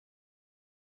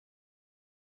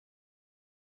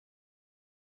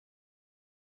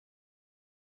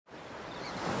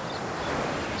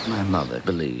My mother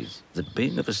believes that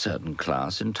being of a certain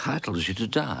class entitles you to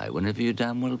die whenever you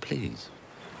damn well please.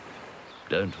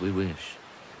 Don't we wish?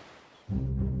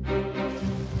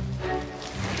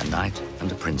 A knight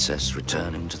and a princess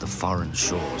returning to the foreign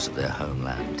shores of their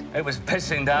homeland. It was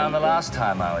pissing down the last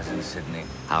time I was in Sydney.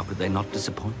 How could they not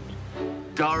disappoint?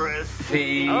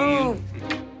 Dorothy! Oh,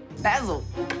 Basil.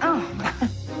 Oh.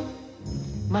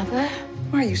 Mother?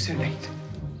 Why are you so late?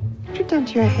 What have you done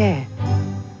to your hair?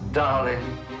 Darling,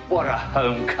 what a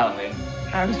homecoming.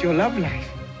 How's your love life?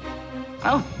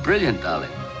 Oh, brilliant,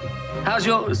 darling. How's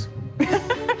yours?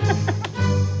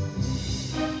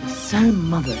 So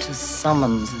Mother to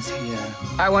summons us here.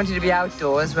 I wanted to be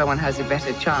outdoors where one has a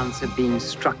better chance of being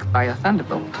struck by a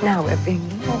thunderbolt. Now we're being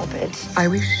morbid. I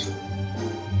wish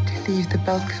to leave the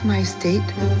bulk of my estate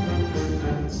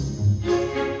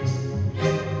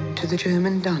to the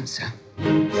German dancer.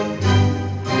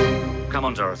 Come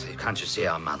on, Dorothy. Can't you see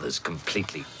our mother's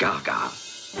completely gaga?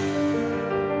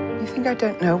 You think I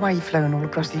don't know why you've flown all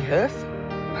across the earth?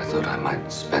 I thought I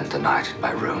might spend the night in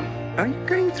my room. Are you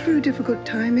going through a difficult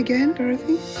time again,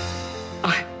 Dorothy?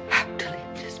 I have to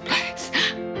leave this place.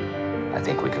 I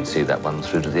think we can see that one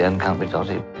through to the end, can't we,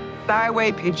 Dottie? Fly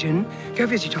away, pigeon. Go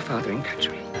visit your father in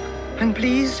country. And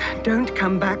please, don't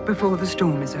come back before the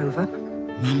storm is over.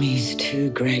 Mummy's two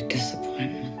great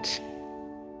disappointments.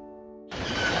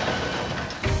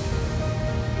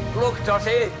 Look,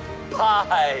 Dottie,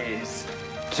 pies.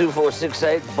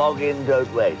 2468, bog in,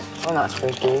 don't wait. Oh, that's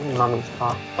very good, Mummy's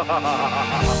part.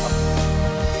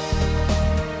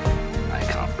 I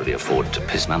can't really afford to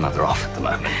piss my mother off at the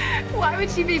moment. Why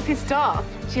would she be pissed off?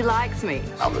 She likes me.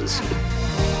 Others.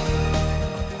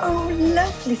 Oh,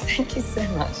 lovely. Thank you so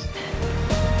much.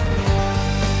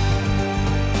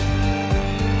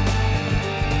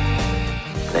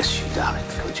 Bless you, darling,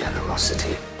 for your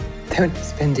generosity. Don't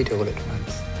spend it all at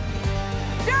once.